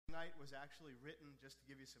Night was actually written, just to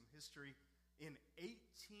give you some history, in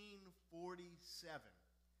 1847.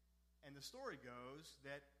 And the story goes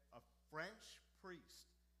that a French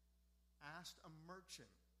priest asked a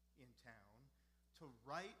merchant in town to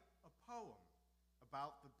write a poem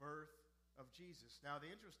about the birth of Jesus. Now,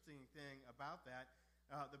 the interesting thing about that,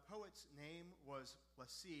 the poet's name was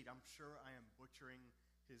Placide. I'm sure I am butchering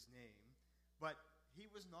his name. But he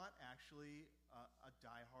was not actually a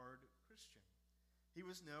diehard Christian. He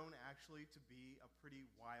was known actually to be a pretty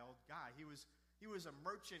wild guy. He was a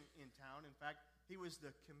merchant in town. In fact, he was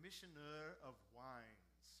the commissioner of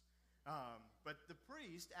wines. But the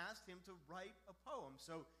priest asked him to write a poem.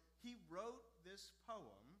 So he wrote this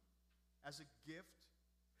poem as a gift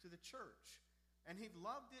to the church. And he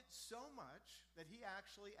loved it so much that he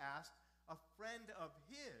actually asked a friend of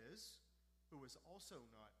his, who was also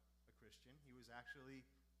not a Christian, he was actually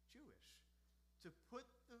Jewish, to put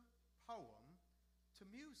the poem to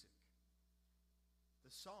music. The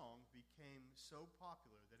song became so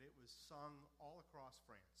popular that it was sung all across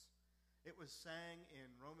France. It was sang in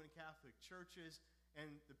Roman Catholic churches,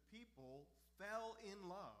 and the people fell in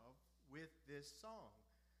love with this song.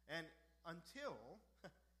 And until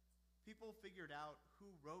people figured out who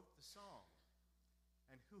wrote the song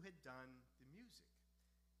and who had done the music.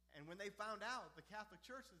 And when they found out, the Catholic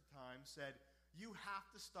Church at the time said, "You have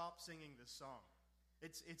to stop singing this song.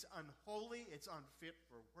 It's unholy, it's unfit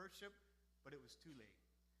for worship," but it was too late.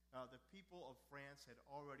 The people of France had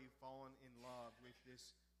already fallen in love with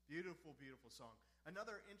this beautiful, beautiful song.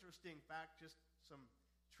 Another interesting fact, just some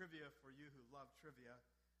trivia for you who love trivia.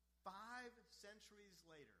 5 centuries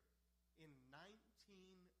later, in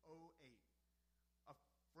 1908, a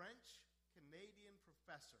French-Canadian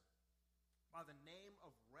professor by the name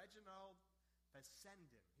of Reginald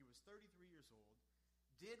Fessenden, he was 33 years old,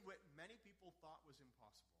 did what many people thought was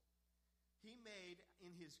impossible. He made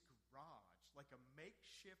in his garage like a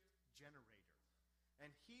makeshift generator,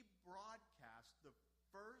 and he broadcast the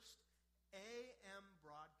first AM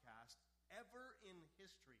broadcast ever in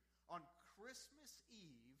history on Christmas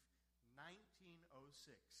Eve,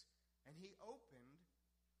 1906. And he opened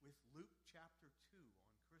with Luke chapter 2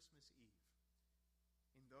 on Christmas Eve.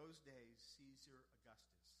 In those days, Caesar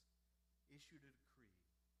Augustus issued a decree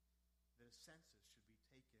that a census should be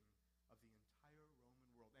taken of the entire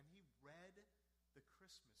Roman world. And he read the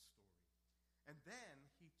Christmas story. And then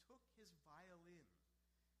he took his violin,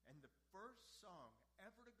 and the first song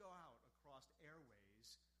ever to go out across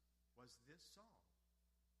airways was this song,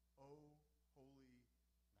 "O Holy Night."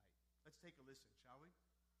 Let's take a listen, shall we?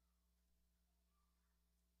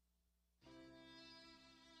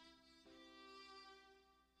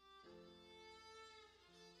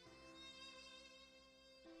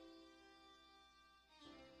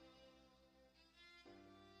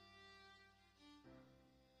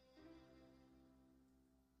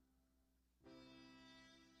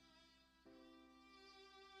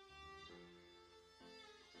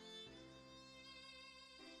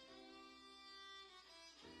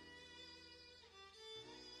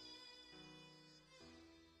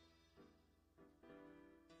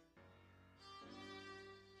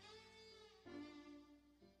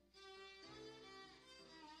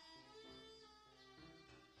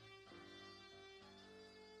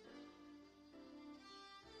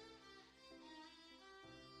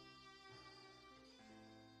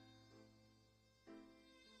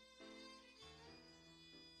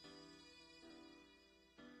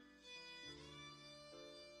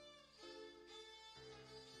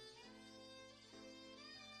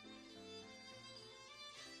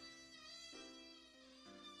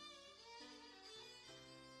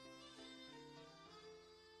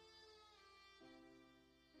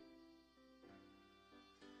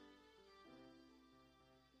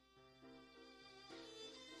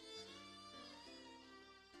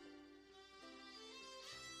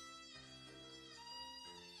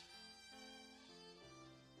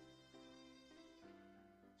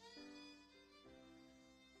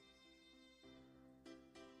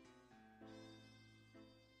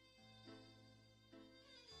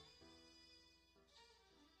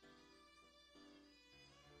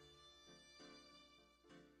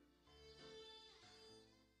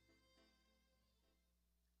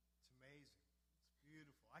 It's amazing. It's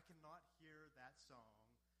beautiful. I cannot hear that song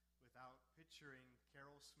without picturing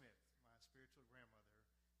Carol Smith, my spiritual grandmother,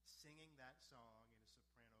 singing that song in a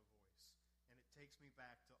soprano voice. And it takes me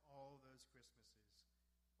back to all those Christmases,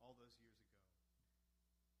 all those years ago.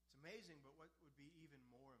 It's amazing, but what would be even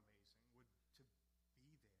more amazing would to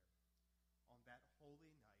be there on that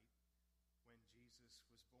holy night when Jesus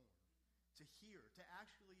was born. To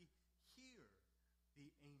actually hear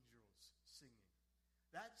the angels singing.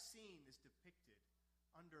 That scene is depicted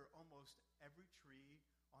under almost every tree,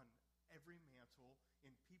 on every mantle,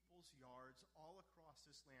 in people's yards all across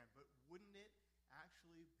this land. But wouldn't it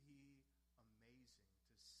actually be amazing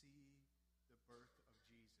to see the birth of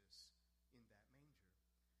Jesus in that manger?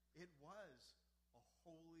 It was a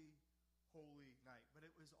holy, holy night, but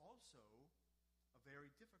it was also a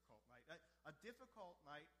very difficult night. A difficult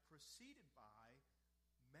night preceded by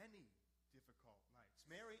many difficult nights.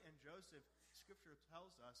 Mary and Joseph, Scripture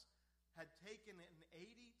tells us, had taken an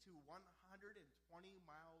 80 to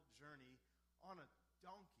 120-mile journey on a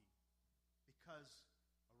donkey because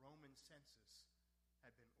a Roman census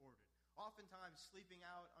had been ordered. Oftentimes sleeping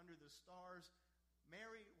out under the stars.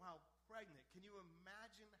 Mary, while pregnant, can you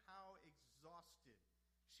imagine how exhausted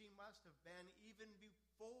she must have been even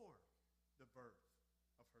before the birth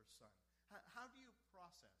of her son? How do you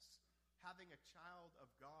process having a child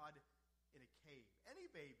of God in a cave?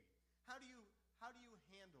 Any baby. How do you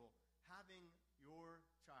handle having your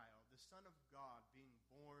child, the Son of God, being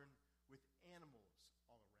born with animals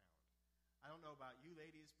all around? I don't know about you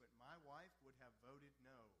ladies, but my wife would have voted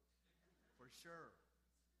no, for sure.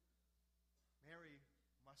 Mary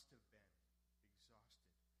must have been exhausted,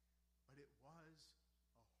 but it was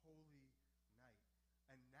a holy night,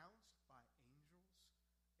 announced by angels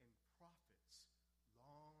and prophets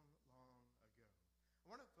long, long ago. I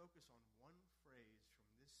want to focus on one phrase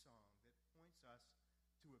from this song that points us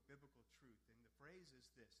to a biblical truth, and the phrase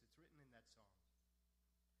is this. It's written in that song.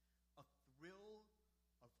 A thrill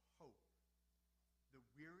of hope. The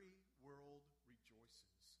weary world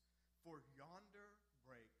rejoices, for yonder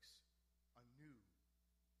breaks a new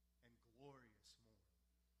and glorious morn.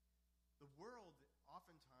 The world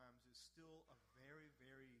oftentimes is still a very,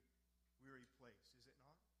 very weary place, is it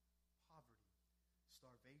not? Poverty,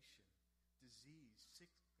 starvation, disease,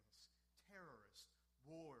 sickness, terrorists,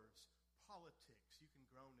 wars, politics. You can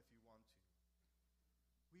groan if you want to.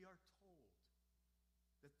 We are told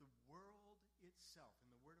that the world itself,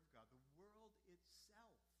 in the Word of God, the world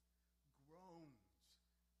itself groans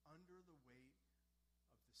under the weight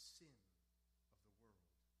of the sin of the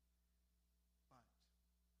world. But,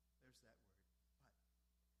 there's that word, but,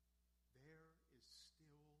 there is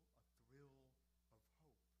still a thrill of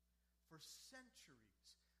hope. For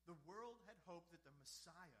centuries, the world had hoped that the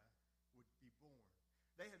Messiah would be born.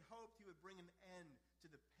 They had hoped he would bring an end to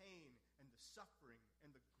the pain and the suffering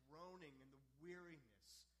and the groaning and the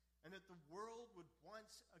weariness, and that the world would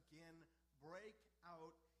once again break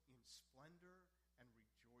out in splendor and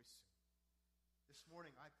rejoicing. This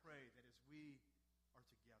morning, I pray that as we are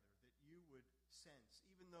together, that you would sense,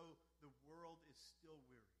 even though the world is still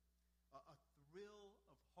weary, a thrill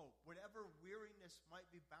of hope. Whatever weariness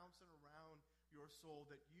might be bouncing around your soul,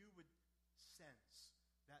 that you would sense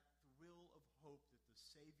that thrill of hope that the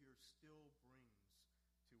Savior still brings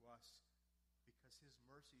to us, because his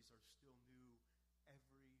mercies are still new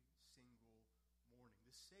every single morning.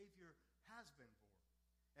 The Savior has been born,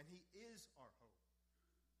 and he is our hope.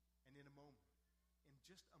 And in a moment, in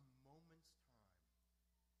just a moment's time,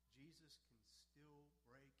 Jesus can still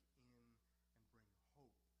break in and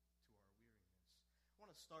bring hope to our weariness. I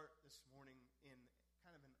want to start this morning in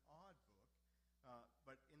kind of an odd book,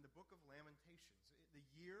 but in the book of Lamentations. The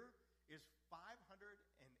year is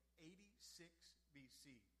 586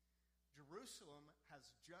 BC. Jerusalem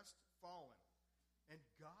has just fallen, and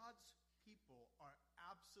God's people are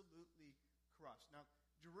absolutely crushed. Now,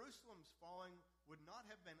 Jerusalem's falling would not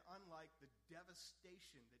have been unlike the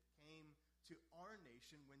devastation that came to our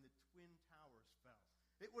nation when the Twin Towers fell.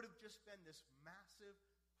 It would have just been this massive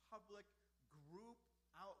public group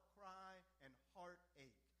outcry and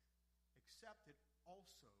heartache, except it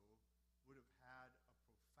also would have had a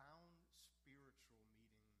profound spiritual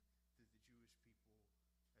meaning to the Jewish people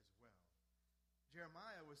as well.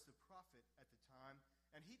 Jeremiah was the prophet at the time,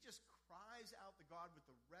 and he just cries out to God with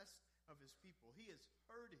the rest of his people. He is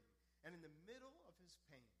hurting, and in the middle of his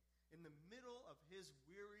pain, in the middle of his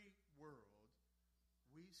weary world,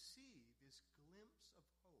 we see this glimpse of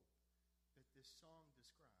hope that this song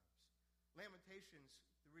describes. Lamentations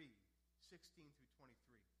 3:16 through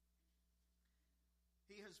 23.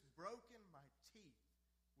 He has broken my teeth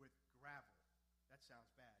with gravel. That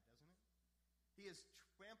sounds bad, doesn't it? He has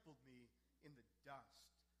trampled me in the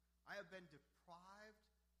dust. I have been deprived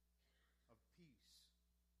of peace.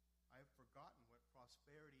 I have forgotten what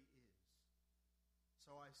prosperity is.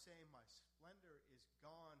 So I say, my splendor is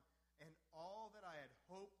gone, and all that I had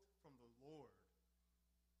hoped from the Lord.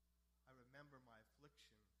 I remember my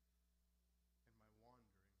affliction and my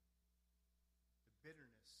wandering, the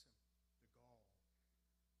bitterness and the gall.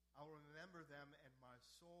 I'll remember them, and my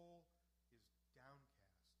soul is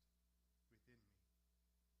downcast within me.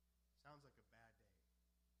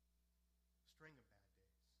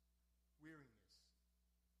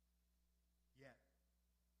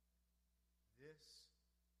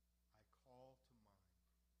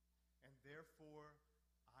 Therefore,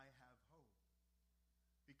 I have hope.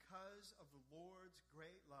 Because of the Lord's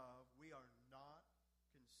great love, we are not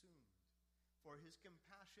consumed, for his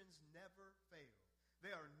compassions never fail. They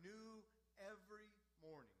are new every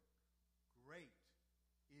morning. Great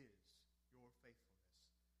is your faithfulness.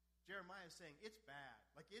 Jeremiah is saying, it's bad.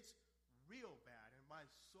 Like, it's real bad. And my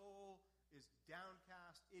soul is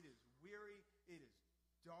downcast. It is weary. It is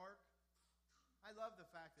dark. I love the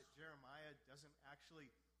fact that Jeremiah doesn't actually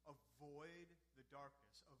avoid the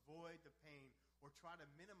darkness, avoid the pain, or try to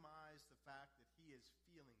minimize the fact that he is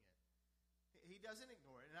feeling it. He doesn't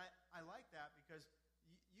ignore it. And I like that because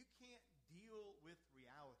you can't deal with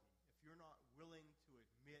reality if you're not willing to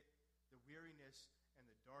admit the weariness and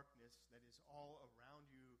the darkness that is all around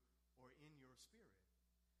you or in your spirit.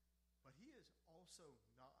 But he is also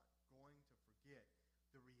not going to forget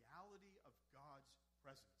the reality of God's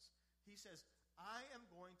presence. He says, I am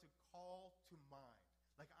going to call to mind.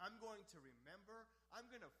 Like, I'm going to remember. I'm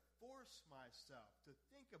going to force myself to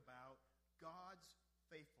think about God's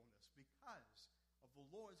faithfulness. Because of the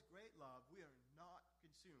Lord's great love, we are not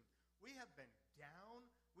consumed. We have been down.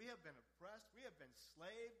 We have been oppressed. We have been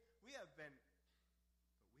enslaved. But we have been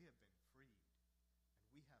freed. And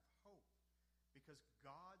we have hope because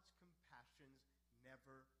God's compassions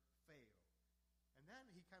never fail. And then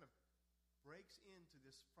he kind of breaks into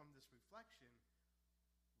this, from this reflection,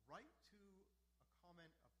 right to a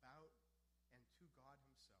comment about and to God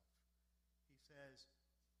himself. He says,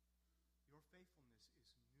 your faithfulness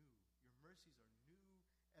is new. Your mercies are new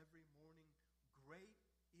every morning. Great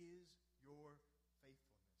is your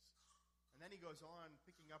faithfulness. And then he goes on,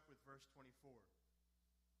 picking up with verse 24.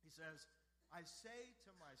 He says, I say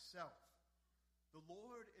to myself, the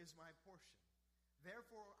Lord is my portion.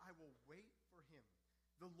 Therefore I will wait for him.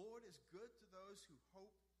 The Lord is good to those who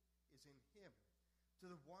hope is in him, to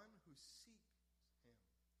the one who seeks him.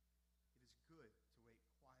 It is good to wait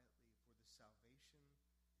quietly for the salvation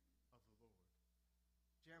of the Lord.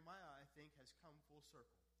 Jeremiah, I think, has come full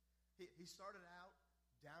circle. He started out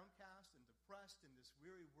downcast and depressed in this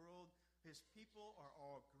weary world. His people are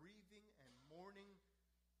all grieving and mourning,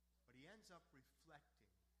 but he ends up reflecting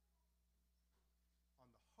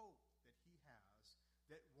on the hope that he has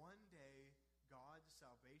that one day God's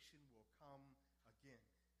salvation will come again.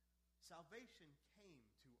 Salvation came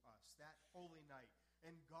to us that holy night,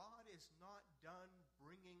 and God is not done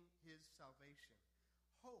bringing his salvation.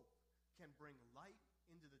 Hope can bring light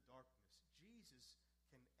into the darkness. Jesus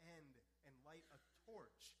can end and light a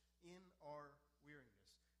torch in our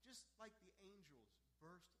weariness. Just like the angels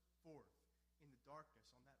burst forth in the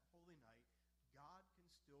darkness on that holy night, God can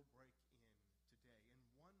still break in today. In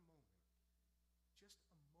one moment, just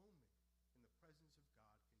a moment in the presence of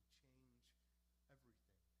God can change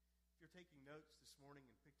everything. If you're taking notes this morning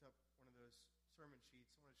and picked up one of those sermon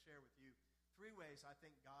sheets, I want to share with you 3 ways I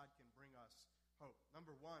think God can bring us hope.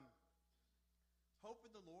 Number 1, hope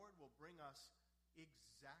in the Lord will bring us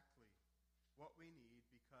exactly what we need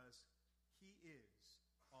because he is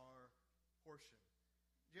our portion.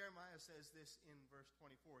 Jeremiah says this in verse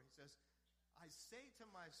 24. He says, I say to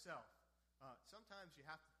myself, sometimes you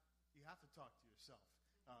have to talk to yourself.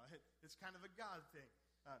 It's kind of a God thing.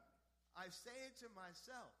 I say to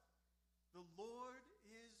myself, the Lord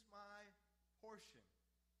is my portion.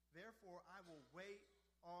 Therefore, I will wait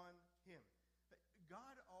on him.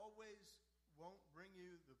 God always won't bring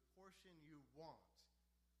you the portion you want,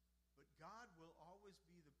 but God will always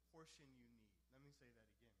be the portion you need. Let me say that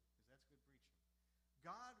again, because that's good preaching.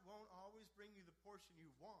 God won't always bring you the portion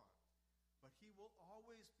you want, but he will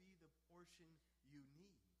always be the portion you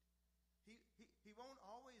need. He won't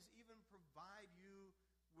always even provide you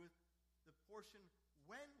with the portion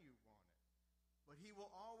when you want it, but he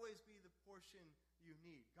will always be the portion you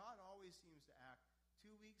need. God always seems to act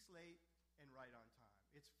 2 weeks late and right on time.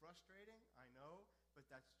 It's frustrating, I know, but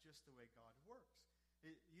that's just the way God works.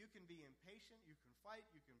 You can be impatient, you can fight,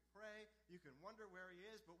 you can pray, you can wonder where he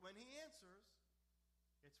is, but when he answers,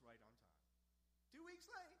 it's right on time. 2 weeks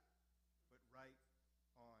late, but right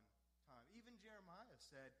on time. Even Jeremiah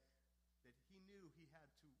said that he knew he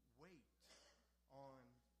had to wait on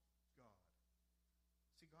God.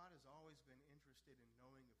 See, God has always been interested in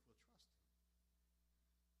knowing if we'll trust him.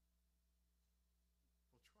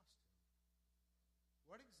 We'll trust him.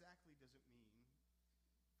 What exactly does it mean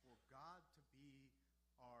for God to be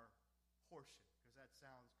our portion? Because that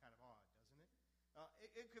sounds kind of odd, doesn't it?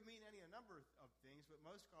 It could mean a number of things, but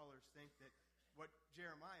most scholars think that what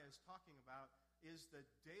Jeremiah is talking about is the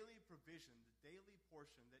daily provision, the daily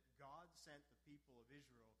portion that God sent the people of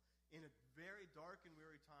Israel in a very dark and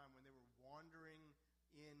weary time when they were wandering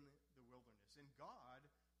in the wilderness. And God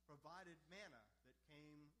provided manna that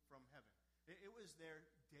came from heaven. It was their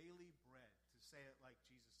daily bread, to say it like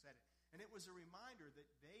Jesus said it. And it was a reminder that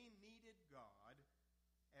they needed God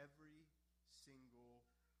every single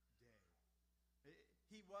day.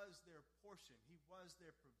 He was their portion. He was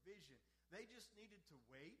their provision. They just needed to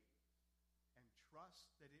wait and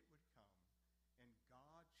trust that it would come. And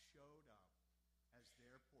God showed up as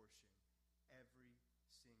their portion every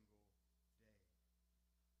single day.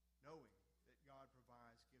 Knowing that God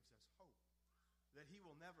provides gives us hope that He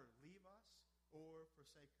will never leave us or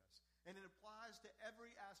forsake us. And it applies to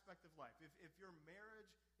every aspect of life. If your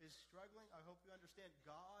marriage is struggling, I hope you understand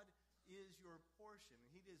God is your portion.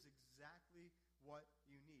 And He is exactly what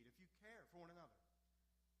you need. If you care for one another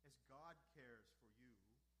as God cares for you,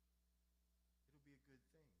 it'll be a good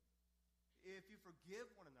thing. If you forgive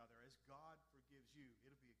one another as God forgives you,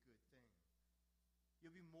 it'll be a good thing.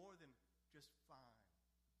 You'll be more than just fine.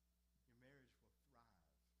 Your marriage will thrive.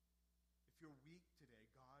 If you're weak today,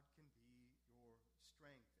 God can be your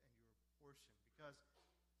strength and your portion, because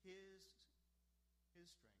His strength is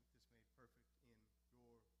made perfect in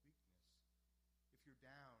your weakness. If you're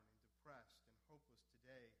down and depressed and hopeless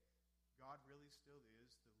today, God really still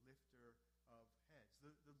is the lifter of heads.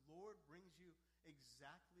 The Lord brings you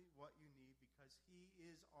exactly what you need because He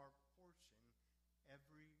is our portion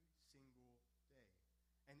every single day.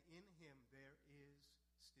 And in Him there is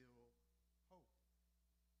still hope.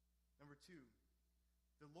 Number 2,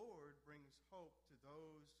 the Lord brings hope to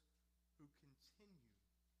those who continue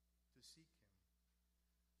to seek Him.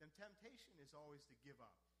 And temptation is always to give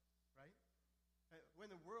up, right?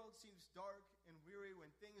 When the world seems dark and weary,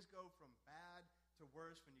 when things go from bad to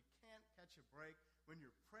worse, when you can't catch a break, when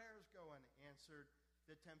your prayers go unanswered,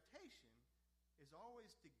 the temptation is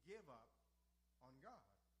always to give up on God.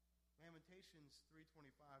 Lamentations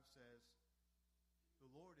 3:25 says,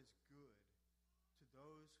 "The Lord is good to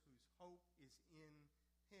those whose hope is in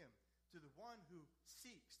Him." To the one who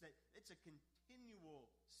seeks, that it's a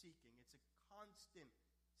continual seeking, it's a constant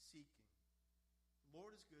seeking. The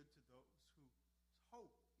Lord is good to those whose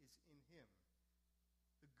hope is in Him.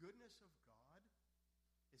 The goodness of God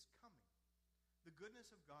is coming. The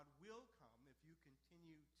goodness of God will come if you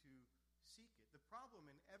continue to seek it. The problem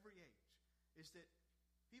in every age is that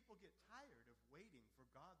people get tired of waiting for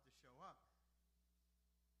God to show up.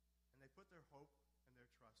 And they put their hope and their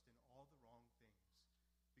trust in all the wrong things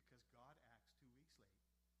because God acts 2 weeks late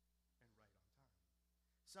and right on time.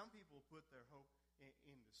 Some people put their hope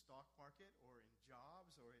in the stock market or in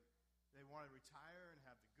jobs, or they want to retire and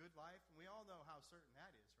have the good life. And we all know how certain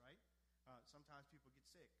that is, right? Sometimes people get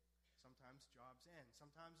sick. Sometimes jobs end.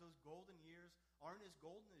 Sometimes those golden years aren't as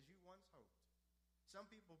golden as you once hoped. Some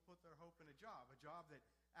people put their hope in a job that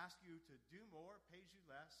asks you to do more, pays you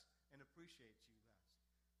less, and appreciates you less.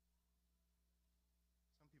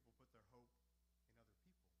 Some people put their hope in other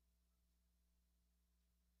people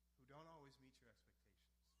who don't always meet your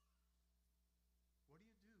expectations. What do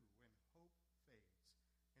you do when hope fades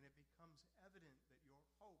and it becomes evident that your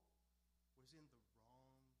hope was in the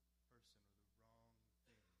wrong person or the wrong thing?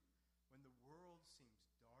 When the world seems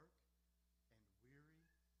dark and weary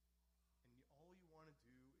and all you want to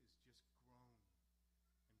do is just groan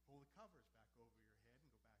and pull the covers back over your head and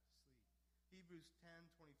go back to sleep. Hebrews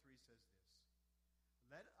 10:23 says this,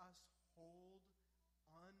 "Let us hold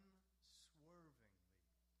unswervingly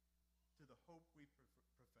to the hope we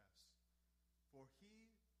profess, for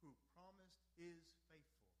He who promised is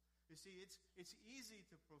faithful." You see, it's easy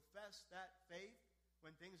to profess that faith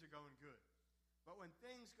when things are going good. But when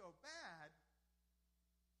things go bad,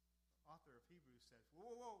 the author of Hebrews says,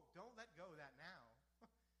 whoa, don't let go of that now.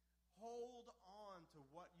 Hold on to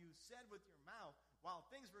what you said with your mouth while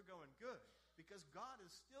things were going good, because God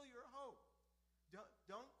is still your hope.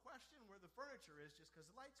 Don't question where the furniture is just because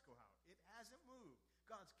the lights go out. It hasn't moved.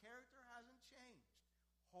 God's character hasn't changed.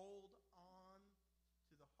 Hold on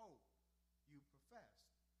to the hope you professed,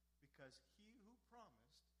 because He who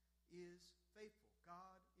promised is faithful.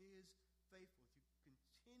 God is faithful. If you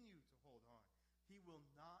continue to hold on, He will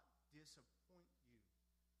not disappoint you.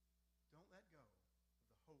 Don't let go of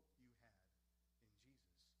the hope you had in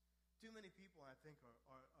Jesus. Too many people, I think,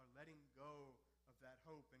 are letting go of that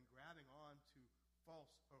hope and grabbing on to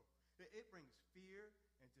false hope. It brings fear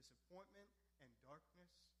and disappointment and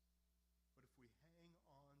darkness. But if we hang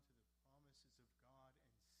on to the promises of God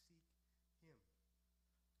and seek Him,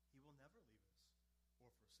 He will never leave us or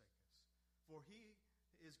forsake us. For He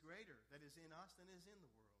is greater that is in us than is in the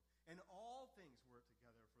world. And all things work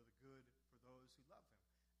together for the good for those who love Him.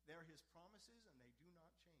 They're His promises and they do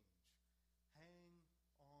not change. Hang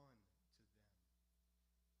on to them.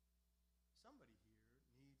 Somebody here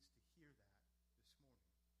needs to hear that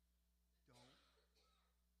this morning.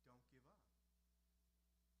 Don't give up.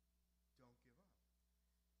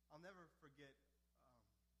 forget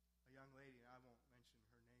a young lady, and I won't mention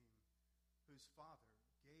her name, whose father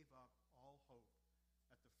gave up all hope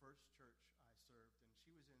at the first church I served, and she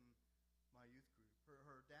was in my youth group.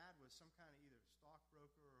 Her dad was some kind of either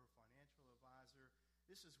stockbroker or financial advisor.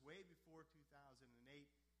 This is way before 2008,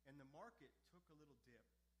 and the market took a little dip,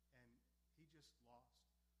 and he just lost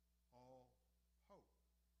all hope.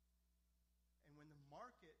 And when the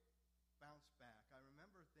market bounced back, I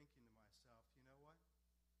remember thinking to myself, you know what?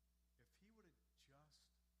 If he would have just hung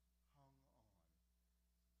on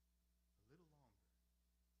a little longer,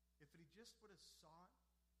 if he just would have sought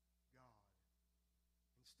God,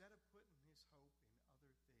 instead of putting his hope in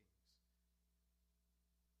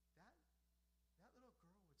other things, that little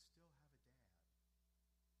girl would still have a dad.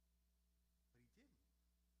 But he didn't.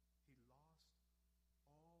 He lost all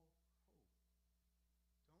hope.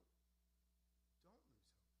 Don't lose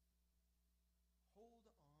hope. Hold on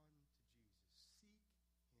to Jesus. Seek him. You hear me?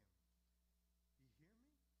 Don't give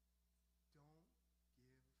up. Not now.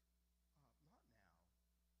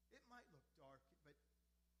 It might look dark, but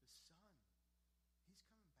the sun, he's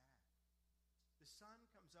coming back. The sun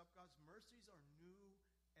comes up. God's mercies are new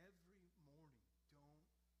every morning. Don't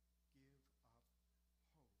give up hope.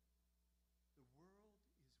 The world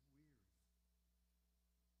is weary, but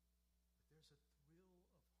there's a thrill of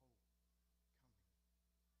hope coming.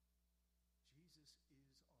 Jesus is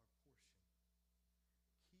our portion.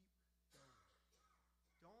 Keep going.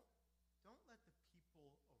 Don't let the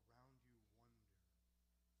people around you wonder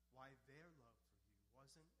why their love for you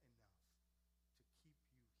wasn't enough to keep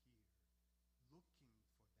you here, looking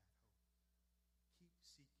for that hope. Keep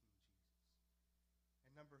seeking Jesus.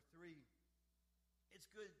 And number 3, it's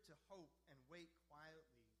good to hope and wait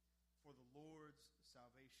quietly for the Lord's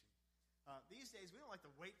salvation. These days, we don't like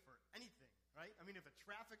to wait for anything, right? I mean, if a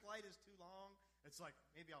traffic light is too long, it's like,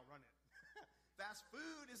 maybe I'll run it. Fast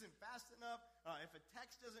food isn't fast enough. If a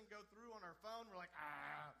text doesn't go through on our phone, we're like,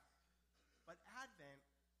 ah. But Advent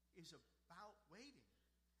is about waiting.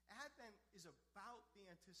 Advent is about the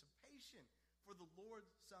anticipation for the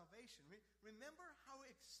Lord's salvation. Remember how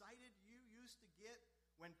excited you used to get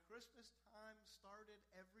when Christmas time started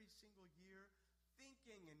every single year?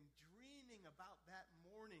 Thinking and dreaming about that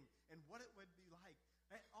morning and what it would be like.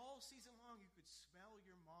 And all season long, you could smell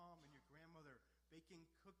your mom and your grandmother baking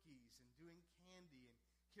cookies and doing candy and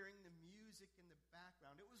hearing the music in the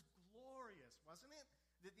background. It was glorious, wasn't it?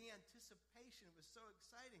 The anticipation was so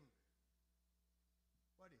exciting.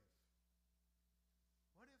 What if?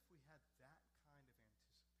 What if we had that kind of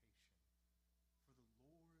anticipation for the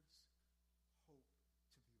Lord's hope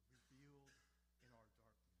to be revealed in our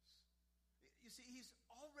darkness? You see, he's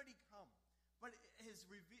already come, but his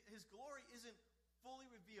glory isn't fully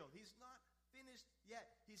revealed. He's not finished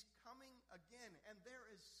yet. He's coming again, and there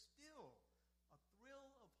is still a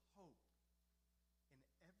thrill of hope in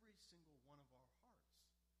every single one of our hearts.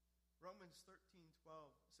 Romans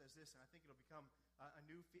 13:12 says this, and I think it'll become a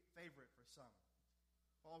new favorite for some.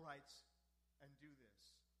 Paul writes, and do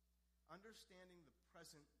this, understanding the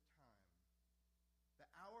present time. The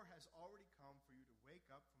hour has already come for you to wake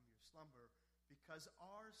up from your slumber, because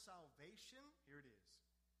our salvation, here it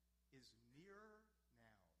is nearer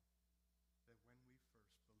now than when we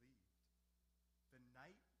first believed. The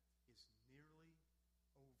night is nearly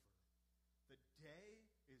over. The day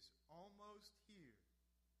is almost here.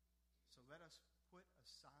 So let us put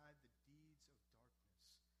aside the deeds of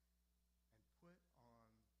darkness and put on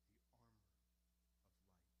the armor of light.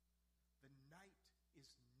 The night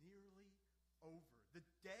is nearly over. The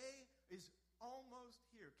day is almost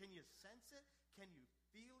here. Can you sense it? Can you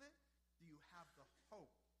feel it? Do you have the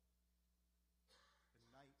hope? The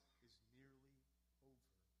night is nearly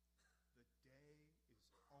over. The day is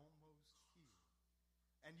almost here.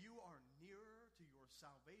 And you are nearer to your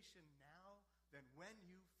salvation now than when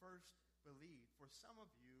you first believed. For some of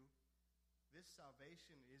you, this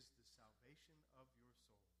salvation is the salvation of your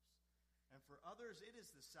souls. And for others, it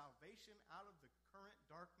is the salvation out of the current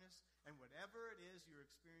darkness and whatever it is you're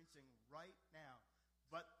experiencing right now.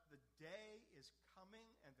 But the day is coming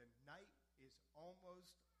and the night is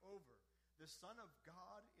almost over. The Son of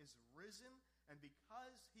God is risen, and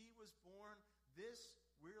because he was born, this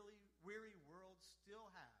weary world still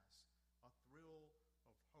has a thrill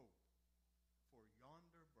of hope. For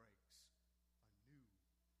yonder breaks a new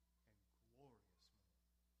and glorious morn.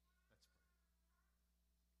 Let's pray.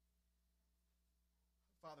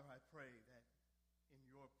 Father, I pray that in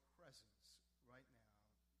your presence right now,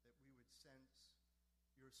 that we would sense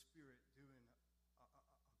your Spirit doing a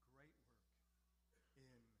great work in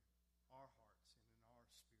our hearts and in our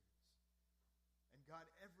spirits. And God,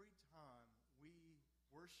 every time we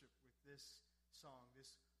worship with this song,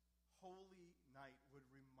 this holy night would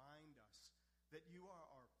remind us that you are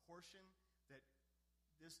our portion, that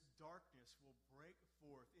this darkness will break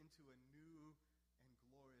forth into a new and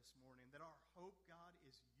glorious morning, that our hope, God,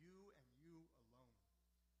 is you and you alone.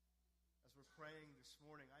 As we're praying this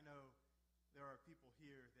morning, I know there are people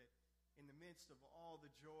here that in the midst of all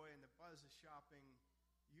the joy and the buzz of shopping,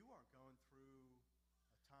 you are going through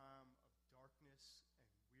a time of darkness and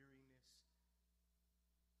weariness.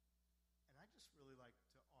 And I just really like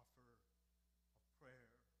to offer a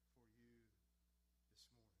prayer for you this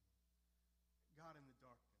morning. God, in the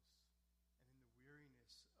darkness and in the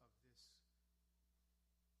weariness of this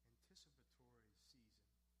anticipatory season,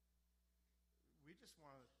 we just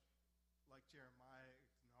want to, like Jeremiah,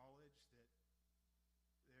 acknowledge that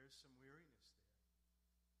there's some weariness there.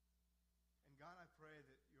 And God, I pray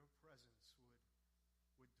that your presence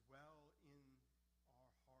would dwell in our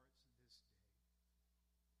hearts this day,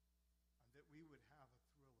 and that we would have a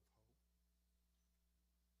thrill of hope,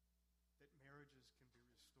 that marriages can be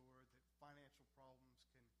restored, that financial problems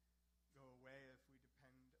can go away if we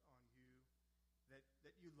depend on you,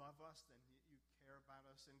 that you love us and you care about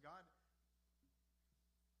us, and God,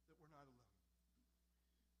 that we're not alone,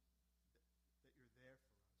 that you're there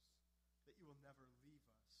for us, that you will never leave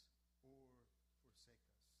us or forsake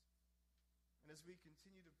us. And as we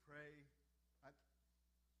continue to pray, I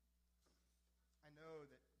know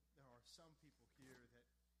that there are some people here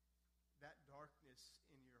that darkness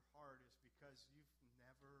in your heart is because you've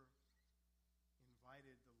never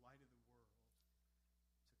invited the light of the world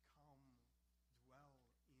to come dwell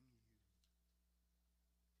in you.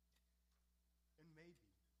 And maybe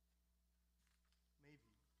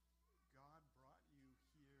God brought you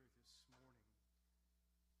here this morning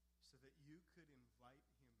so that you could invite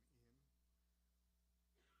him in,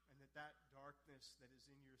 and that darkness that is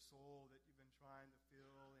in your soul that you've been trying to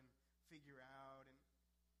fill and figure out and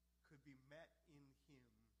could be met in him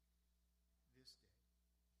this day,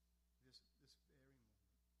 this very moment.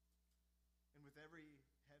 And with every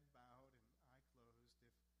head bowed and eye closed,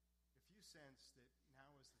 if you sense that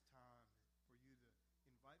now is the time for you to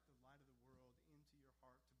invite the light of the world into your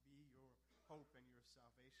heart to be your hope and your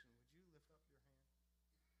salvation, would you lift up your hand?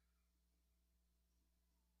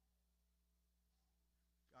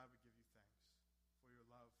 God, we give you thanks for your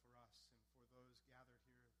love for us and for those gathered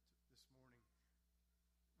here this morning.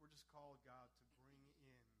 We're just called, God, to bring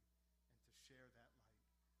in and to share that light.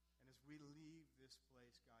 And as we leave this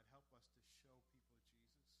place, God, help us to show people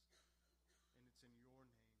Jesus. And it's in your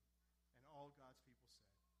name. And all God's people